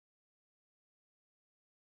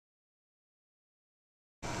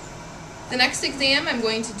The next exam I'm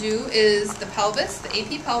going to do is the pelvis, the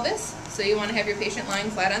AP pelvis. So you want to have your patient lying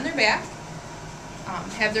flat on their back,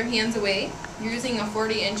 have their hands away. You're using a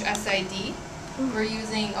 40-inch SID. We're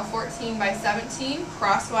using a 14 by 17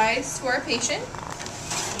 crosswise to our patient.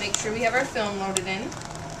 Make sure we have our film loaded in.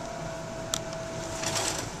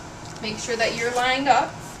 Make sure that you're lined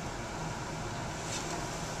up.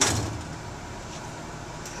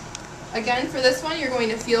 Again, for this one, you're going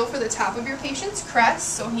to feel for the top of your patient's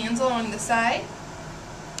crest, so hands along the side.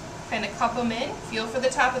 Kind of cup them in, feel for the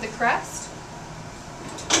top of the crest.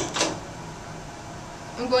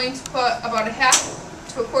 I'm going to put about a half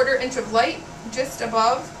to a quarter inch of light just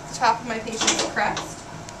above the top of my patient's crest.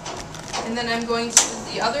 And then I'm going to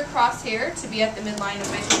use the other crosshair to be at the midline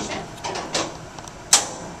of my patient.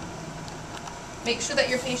 Make sure that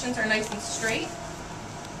your patients are nice and straight.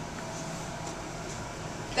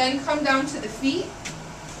 Then come down to the feet.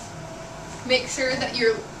 Make sure that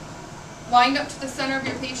you're lined up to the center of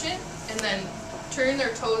your patient and then turn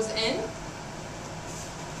their toes in.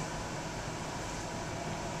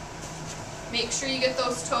 Make sure you get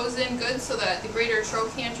those toes in good so that the greater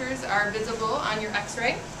trochanters are visible on your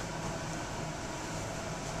x-ray.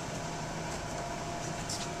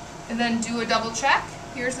 And then do a double check.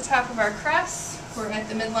 Here's the top of our crest. We're at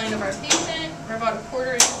the midline of our patient. We're about a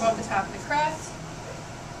quarter inch above the top of the crest.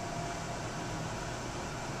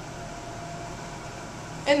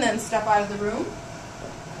 And then step out of the room.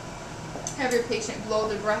 Have your patient blow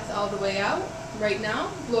their breath all the way out. Right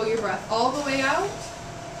now, blow your breath all the way out.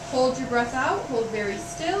 Hold your breath out. Hold very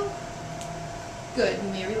still. Good. You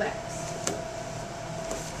may relax.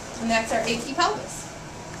 And that's our AP pelvis.